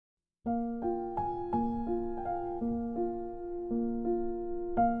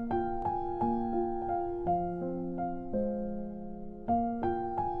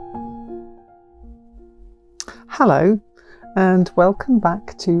Hello and welcome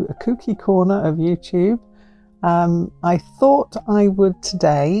back to a Kooky Corner of YouTube. I thought I would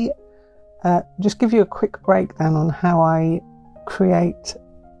today just give you a quick breakdown on how I create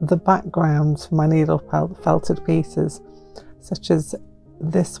the backgrounds for my needle felted pieces, such as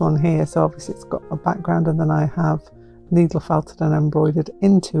this one here. So obviously it's got a background and then I have needle felted and embroidered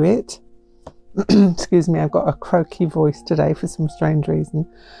into it. Excuse me, I've got a croaky voice today for some strange reason.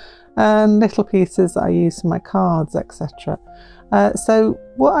 And little pieces that I use for my cards, etc. So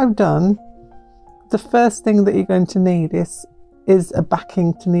what I've done, the first thing that you're going to need is a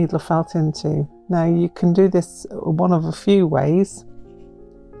backing to needle felt into. Now you can do this one of a few ways.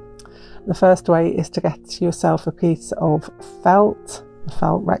 The first way is to get yourself a piece of felt, the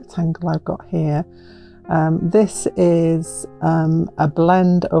felt rectangle I've got here. This is a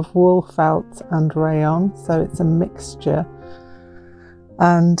blend of wool felt and rayon, so it's a mixture.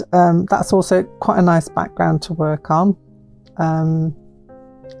 And that's also quite a nice background to work on.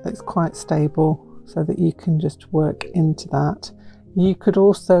 It's quite stable so that you can just work into that. You could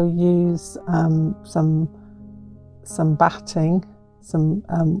also use some batting,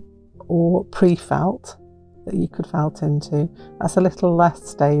 or pre-felt that you could felt into. That's a little less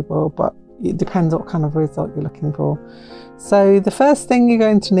stable, but it depends what kind of result you're looking for. So the first thing you're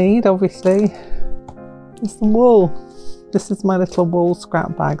going to need, obviously, is some wool. This is my little wool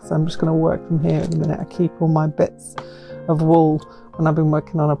scrap bag, so I'm just going to work from here at the minute. I keep all my bits of wool when I've been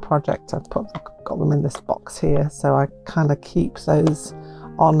working on a project. I've got them in this box here, so I kind of keep those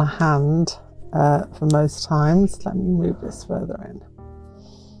on hand for most times. Let me move this further in.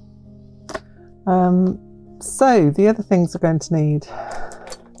 So the other things we're going to need: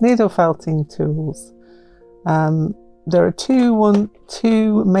 needle felting tools. There are two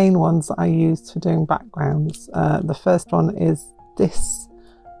main ones that I use for doing backgrounds. The first one is this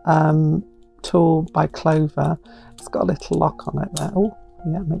tool by Clover. It's got a little lock on it there. Oh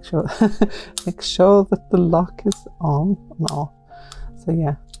yeah, make sure that the lock is on and off. So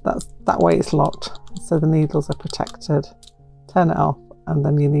yeah, that way it's locked, so the needles are protected. Turn it off and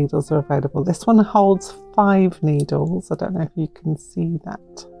then your needles are available. This one holds 5 needles. I don't know if you can see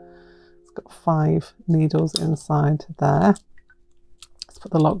that. Got 5 needles inside there. Let's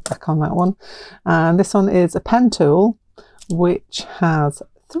put the lock back on that one. And this one is a pen tool which has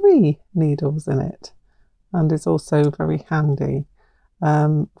 3 needles in it and is also very handy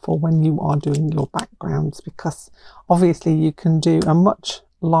for when you are doing your backgrounds, because obviously you can do a much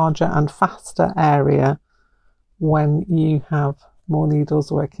larger and faster area when you have more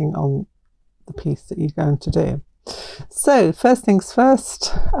needles working on the piece that you're going to do. So first things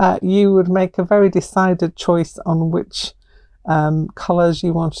first, you would make a very decided choice on which colours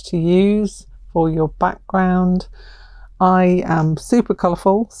you want to use for your background. I am super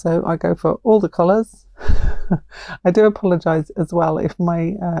colourful, so I go for all the colours. I do apologise as well if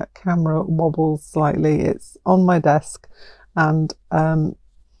my camera wobbles slightly. It's on my desk, and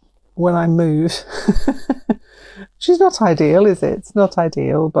when I move, which is not ideal, is it? It's not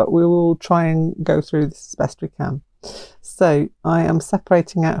ideal, but we will try and go through this as best we can. So I am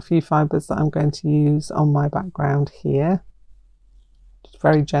separating out a few fibres that I'm going to use on my background here. Just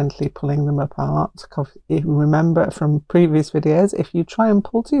very gently pulling them apart. If you remember from previous videos, if you try and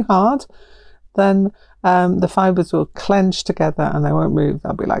pull too hard, then the fibres will clench together and they won't move.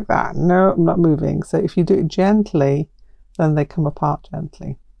 They'll be like that. No, I'm not moving. So if you do it gently, then they come apart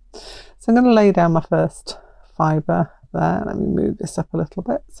gently. So I'm going to lay down my first fibre there. Let me move this up a little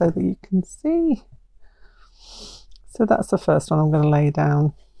bit so that you can see. So that's the first one I'm going to lay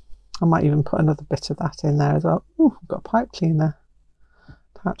down. I might even put another bit of that in there as well. Oh, I've got a pipe cleaner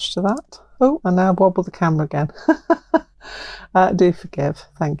attached to that. Oh, and now I've wobbled the camera again. Do forgive,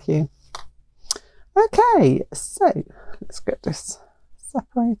 thank you. Okay, so let's get this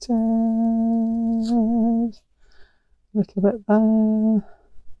separated. A little bit there.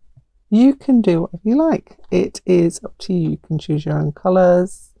 You can do whatever you like. It is up to you. You can choose your own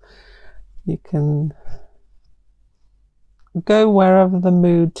colours. You can go wherever the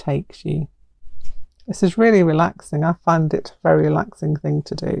mood takes you. This is really relaxing. I find it a very relaxing thing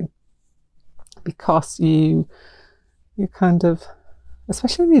to do, because you kind of,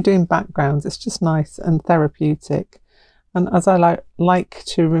 especially when you're doing backgrounds, it's just nice and therapeutic. And as I like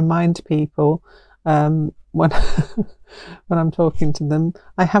to remind people when when I'm talking to them,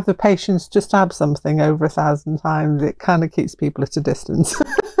 I have the patience to stab something over 1,000 times. It kind of keeps people at a distance.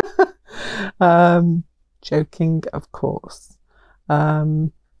 Joking, of course.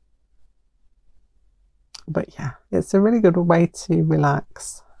 But yeah, it's a really good way to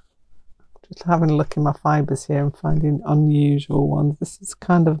relax. Just having a look in my fibres here and finding unusual ones. This is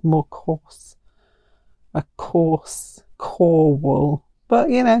kind of more coarse a coarse core wool, but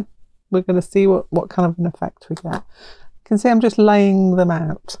you know, we're going to see what kind of an effect we get. You can see I'm just laying them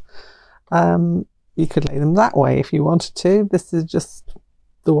out. You could lay them that way if you wanted to. This is just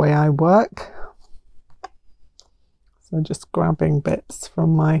the way I work. So just grabbing bits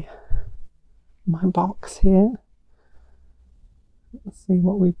from my box here. Let's see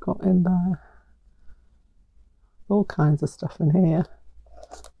what we've got in there. All kinds of stuff in here.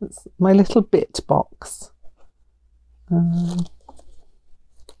 It's my little bit box.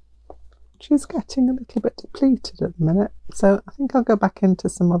 She's getting a little bit depleted at the minute, so I think I'll go back into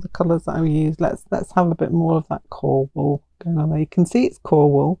some other colours that I've used. Let's have a bit more of that core wool going on there. You can see it's core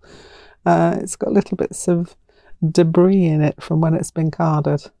wool. It's got little bits of debris in it from when it's been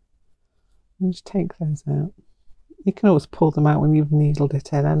carded. And just take those out. You can always pull them out when you've needled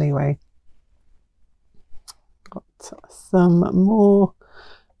it in anyway. Got some more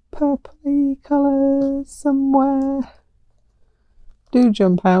purpley colours somewhere. Do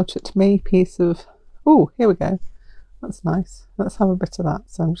jump out at me, piece of, oh, here we go. That's nice. Let's have a bit of that.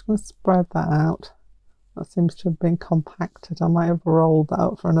 So I'm just going to spread that out. That seems to have been compacted. I might have rolled that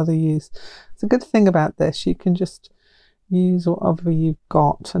up for another use. It's a good thing about this. You can just use whatever you've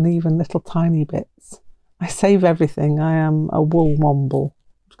got, and even little tiny bits. I save everything. I am a wool womble.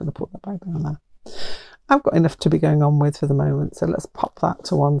 I'm just going to put that back down there. I've got enough to be going on with for the moment. So let's pop that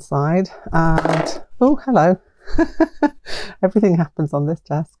to one side. And, oh, hello. Everything happens on this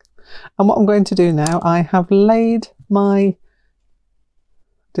desk. And what I'm going to do now, I have laid my,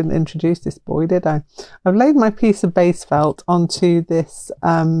 didn't introduce this boy, did I? I've laid my piece of base felt onto this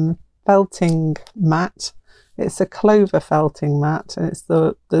felting mat. It's a Clover felting mat, and it's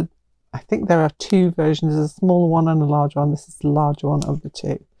the I think there are two versions. There's a smaller one and a larger one. This is the larger one of the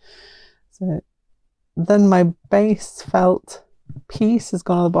two. So then my base felt piece has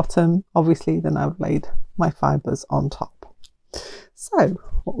gone on the bottom. Obviously, then I've laid my fibres on top. So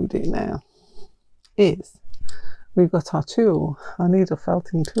what we do now is we've got our tool, our needle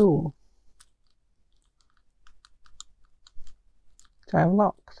felting tool, which I have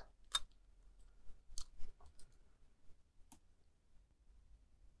locked.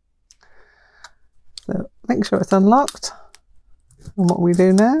 So make sure it's unlocked. And what we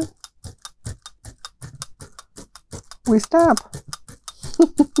do now, we stab.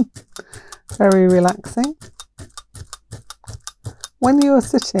 Very relaxing. When you're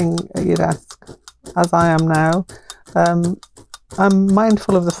sitting at your desk, as I am now, I'm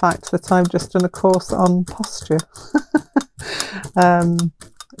mindful of the fact that I've just done a course on posture.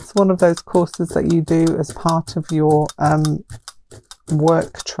 It's one of those courses that you do as part of your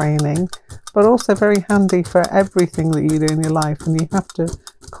work training, but also very handy for everything that you do in your life. And you have to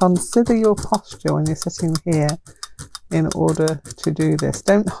consider your posture when you're sitting here in order to do this.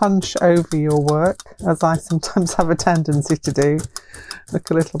 Don't hunch over your work, as I sometimes have a tendency to do. Look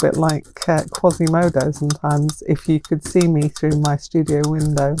a little bit like Quasimodo sometimes, if you could see me through my studio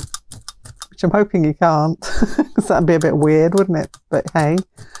window, which I'm hoping you can't, because that'd be a bit weird, wouldn't it? But hey,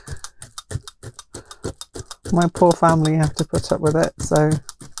 my poor family have to put up with it. So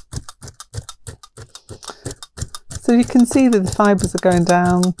you can see that the fibres are going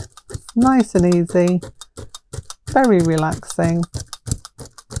down nice and easy. Very relaxing.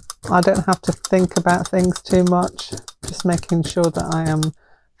 I don't have to think about things too much, just making sure that I am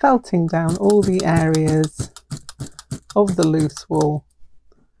felting down all the areas of the loose wool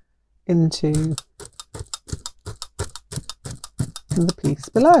into the piece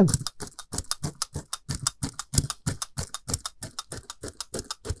below.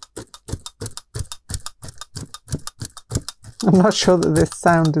 I'm not sure that this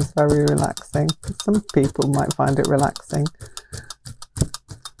sound is very relaxing. Some people might find it relaxing.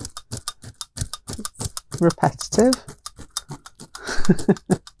 It's repetitive.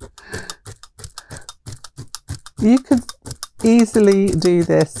 You could easily do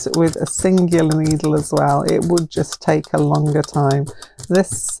this with a singular needle as well. It would just take a longer time.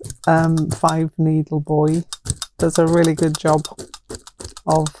 This 5 needle boy does a really good job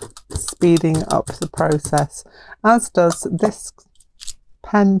of speeding up the process, as does this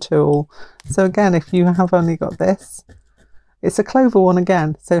pen tool. So again, if you have only got this, it's a Clover one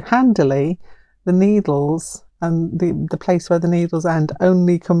again, so handily the needles and the place where the needles end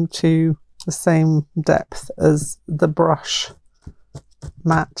only come to the same depth as the brush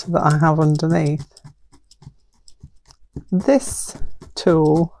mat that I have underneath. This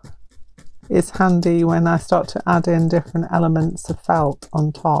tool is handy when I start to add in different elements of felt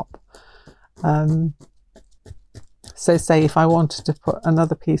on top. So say if I wanted to put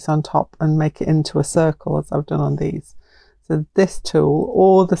another piece on top and make it into a circle, as I've done on these. So this tool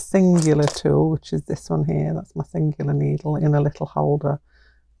or the singular tool, which is this one here, that's my singular needle in a little holder.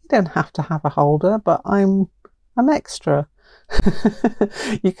 You don't have to have a holder, but I'm extra.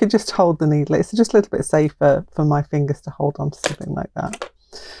 You could just hold the needle. It's just a little bit safer for my fingers to hold on to something like that.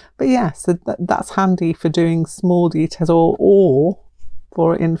 But yeah, so that's handy for doing small details, or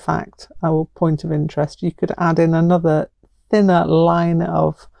for, in fact, our point of interest, you could add in another thinner line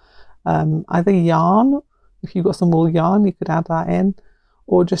of either yarn. If you've got some wool yarn, you could add that in,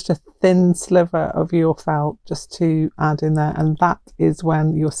 or just a thin sliver of your felt just to add in there. And that is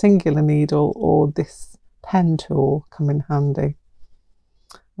when your singular needle or this pen tool come in handy.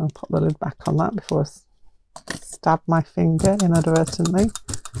 I'll pop the lid back on that before I stab my finger inadvertently.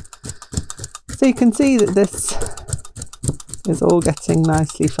 So you can see that this is all getting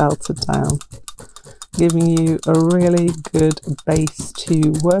nicely felted down, giving you a really good base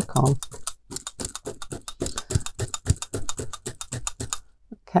to work on.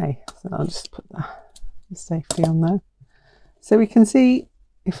 Okay, so I'll just put the safety on there. So we can see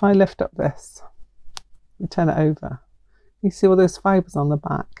if I lift up this and turn it over, you see all those fibres on the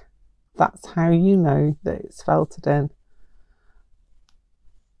back. That's how you know that it's felted in.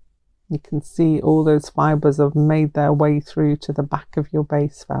 You can see all those fibres have made their way through to the back of your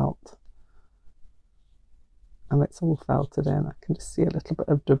base felt. And it's all felted in. I can just see a little bit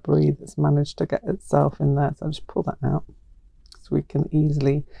of debris that's managed to get itself in there. So I'll just pull that out so we can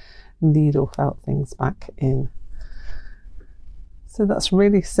easily needle felt things back in. So that's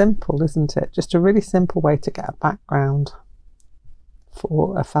really simple, isn't it? Just a really simple way to get a background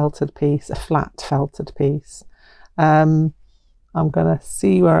for a felted piece, a flat felted piece. I'm going to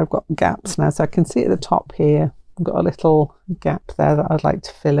see where I've got gaps now. So I can see at the top here, I've got a little gap there that I'd like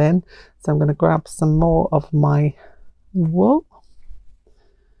to fill in. So I'm going to grab some more of my wool.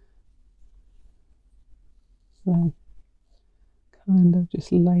 So kind of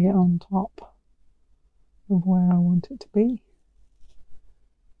just lay it on top of where I want it to be.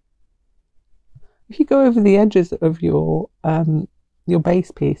 If you go over the edges of your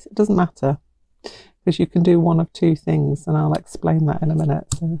base piece, it doesn't matter, because you can do one of two things, and I'll explain that in a minute.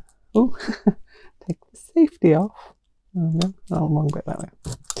 So, oh, take the safety off. Oh, no, wrong bit that way.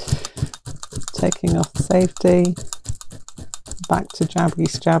 Taking off the safety, back to jabby,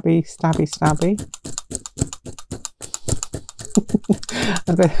 stabby, stabby, stabby.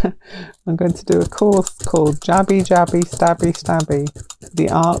 I'm going to do a course called Jabby, Jabby, Stabby, Stabby, the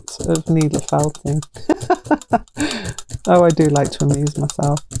art of needle felting. Oh, I do like to amuse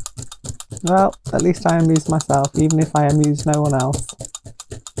myself. Well, at least I amuse myself, even if I amuse no one else.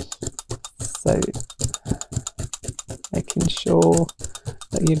 So, making sure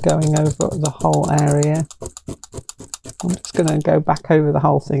that you're going over the whole area. I'm just going to go back over the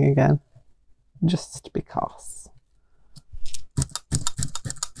whole thing again, just because.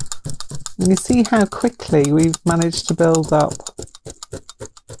 And you see how quickly we've managed to build up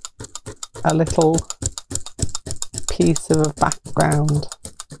a little piece of a background.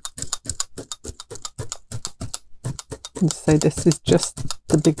 And so this is just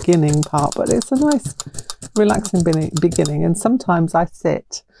the beginning part, but it's a nice relaxing beginning. And sometimes I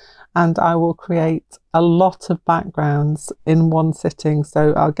sit and I will create a lot of backgrounds in one sitting.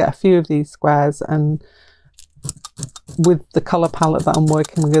 So I'll get a few of these squares, and with the colour palette that I'm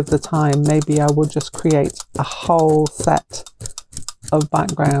working with at the time, maybe I will just create a whole set of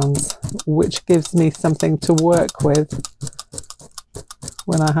backgrounds, which gives me something to work with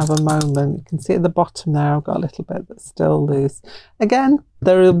when I have a moment. You can see at the bottom there I've got a little bit that's still loose. Again,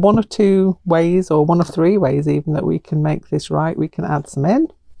 there are one of two ways, or one of three ways even, that we can make this right. We can add some in,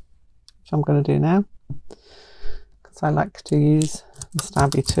 which I'm going to do now, because I like to use the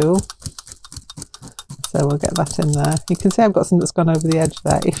stabby tool. So we'll get that in there. You can see I've got some that's gone over the edge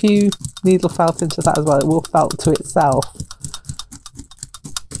there. If you needle felt into that as well, it will felt to itself.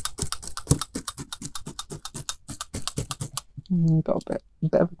 Got a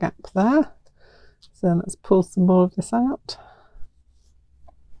bit of a gap there. So let's pull some more of this out.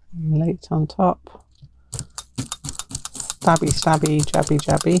 Lay it on top. Stabby, stabby, jabby,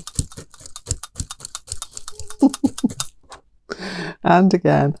 jabby. And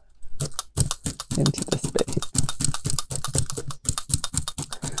again, into this bit.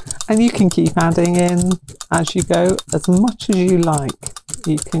 And you can keep adding in as you go, as much as you like.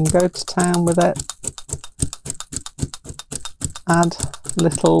 You can go to town with it. Add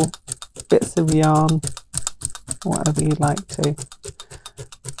little bits of yarn, whatever you like to.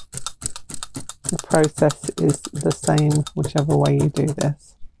 The process is the same whichever way you do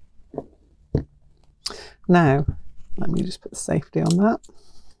this. Now, let me just put safety on that.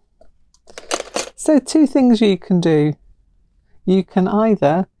 So two things you can do You can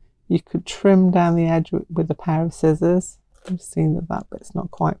either, you could trim down the edge with a pair of scissors. I've seen that bit's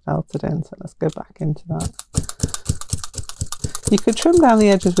not quite felted in, so let's go back into that. You could trim down the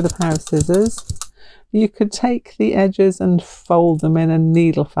edges with a pair of scissors. You could take the edges and fold them in and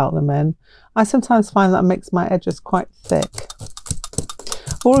needle felt them in. I sometimes find that makes my edges quite thick.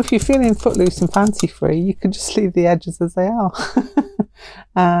 Or if you're feeling footloose and fancy free, you could just leave the edges as they are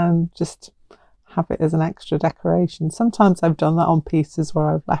and just have it as an extra decoration. Sometimes I've done that on pieces where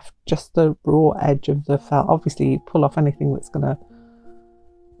I've left just the raw edge of the felt. Obviously you pull off anything that's going to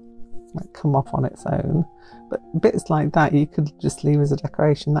come off on its own, but bits like that you could just leave as a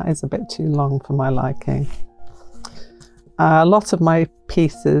decoration. That is a bit too long for my liking. A lot of my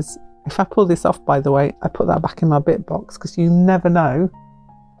pieces, if I pull this off, by the way, I put that back in my bit box because you never know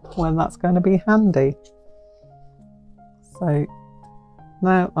when that's going to be handy. So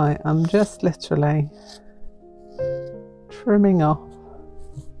now I am just literally trimming off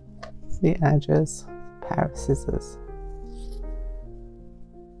the edges, pair of scissors.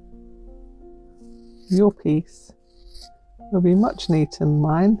 Your piece will be much neater than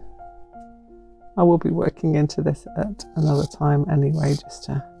mine. I will be working into this at another time anyway, just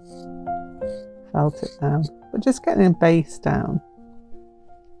to felt it down, but just getting a base down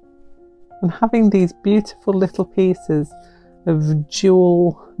and having these beautiful little pieces of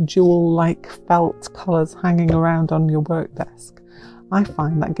jewel-like felt colours hanging around on your work desk. I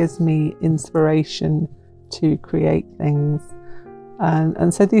find that gives me inspiration to create things,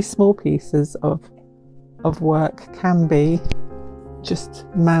 and so these small pieces of work can be just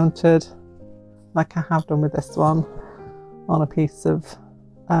mounted like I have done with this one on a piece of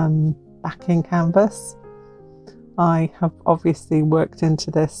backing canvas. I have obviously worked into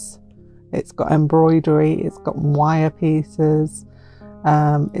this. It's got embroidery, it's got wire pieces,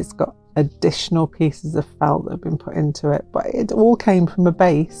 it's got additional pieces of felt that have been put into it, but it all came from a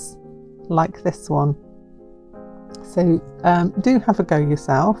base like this one. So do have a go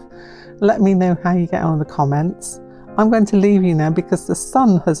yourself. Let me know how you get on in the comments. I'm going to leave you now because the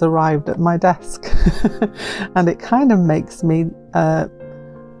sun has arrived at my desk and it kind of makes me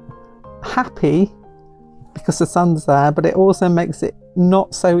happy because the sun's there, but it also makes it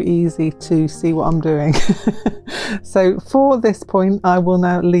not so easy to see what I'm doing. So for this point, I will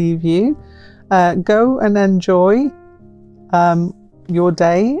now leave you. Go and enjoy your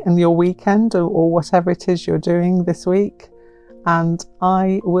day and your weekend, or whatever it is you're doing this week. And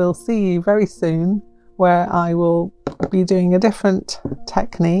I will see you very soon, where I will be doing a different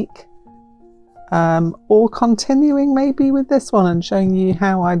technique, or continuing maybe with this one and showing you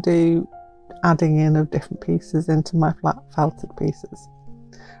how I do adding in of different pieces into my flat felted pieces.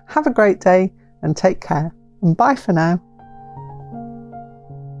 Have a great day and take care, and bye for now.